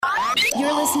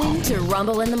You're listening to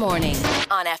Rumble in the Morning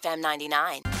on FM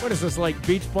 99. What is this, like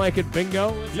beach blanket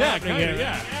bingo? What's happening here?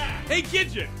 Yeah. Hey,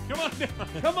 Gidget, come on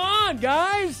down. Come on,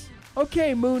 guys.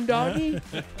 Okay, Moon Doggy.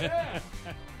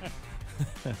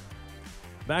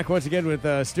 Back once again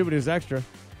with Stupid News Extra.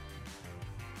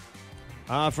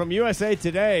 From USA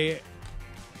Today,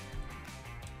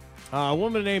 a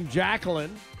woman named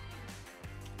Jacqueline.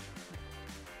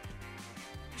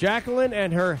 Jacqueline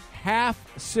and her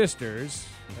half-sisters,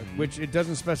 which it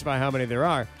doesn't specify how many there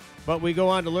are, but we go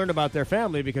on to learn about their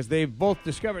family because they've all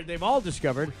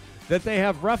discovered that they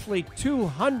have roughly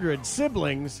 200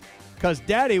 siblings because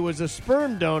Daddy was a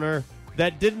sperm donor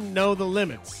that didn't know the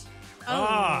limits.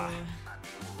 Wow.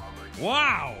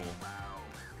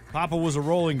 Papa was a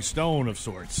rolling stone of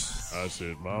sorts. I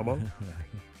said, Mama.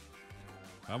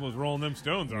 I was rolling them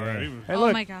stones already. Hey, Oh,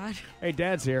 look. my God. Hey,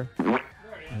 Dad's here.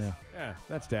 Yeah,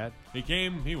 that's Dad. He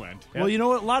came, he went. Well, you know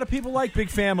what? A lot of people like big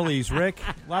families, Rick.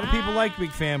 A lot of people like big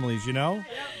families, you know?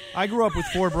 I grew up with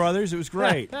 4 brothers. It was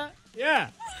great. Yeah.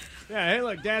 Hey,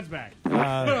 look, Dad's back.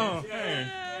 Oh,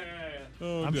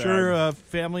 I'm sure a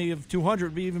family of 200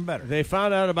 would be even better. They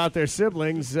found out about their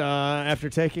siblings after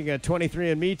taking a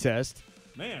 23andMe test.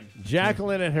 Man.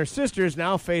 Jacqueline and her sisters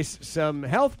now face some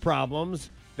health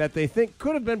problems that they think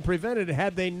could have been prevented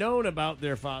had they known about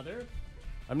their father.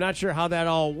 I'm not sure how that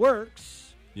all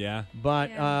works, Yeah.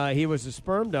 but he was a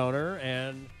sperm donor,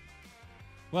 and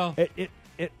Well,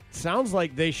 it sounds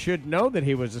like they should know that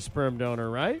he was a sperm donor,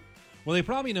 right? well, they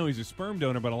probably know he's a sperm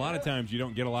donor, but a lot of times you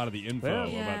don't get a lot of the info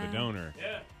Yeah. about the donor.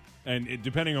 Yeah. And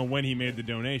depending on when he made the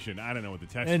donation, I don't know what the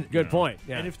test. And- Good point.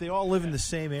 Yeah. And if they all live in the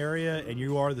same area and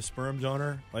you are the sperm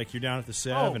donor, like you're down at the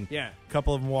Sev, and yeah. a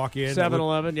couple of them walk in,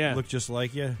 7-Eleven, yeah. look just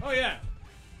like you. Oh, yeah.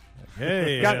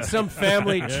 Hey, Got some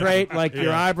family trait like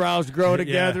your eyebrows grow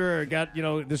together or got,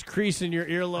 this crease in your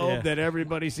earlobe that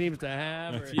everybody seems to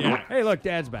have. Or, Yeah. Hey, look,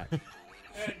 Dad's back.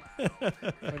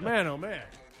 Like, man, oh, man.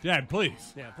 Dad,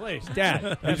 please. Yeah, please.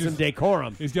 Dad, have some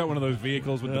decorum. He's got one of those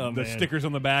vehicles with the man. stickers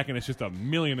on the back, and it's just a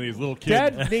million of these little kids.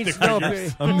 Dad needs to know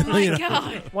if a Oh, my million.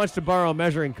 God. he wants to borrow a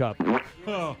measuring cup.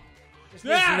 Oh. Just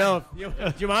needs to know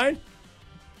do you mind?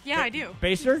 Yeah, I do.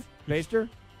 Baster?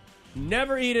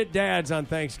 Never eat at Dad's on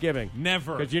Thanksgiving.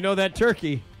 Never. Because you know that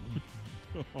turkey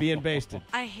being basted.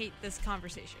 I hate this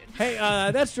conversation. Hey,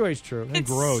 that story's true. It's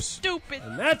gross. stupid.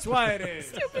 And that's why it is.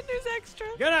 Stupid News Extra.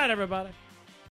 Good night, everybody.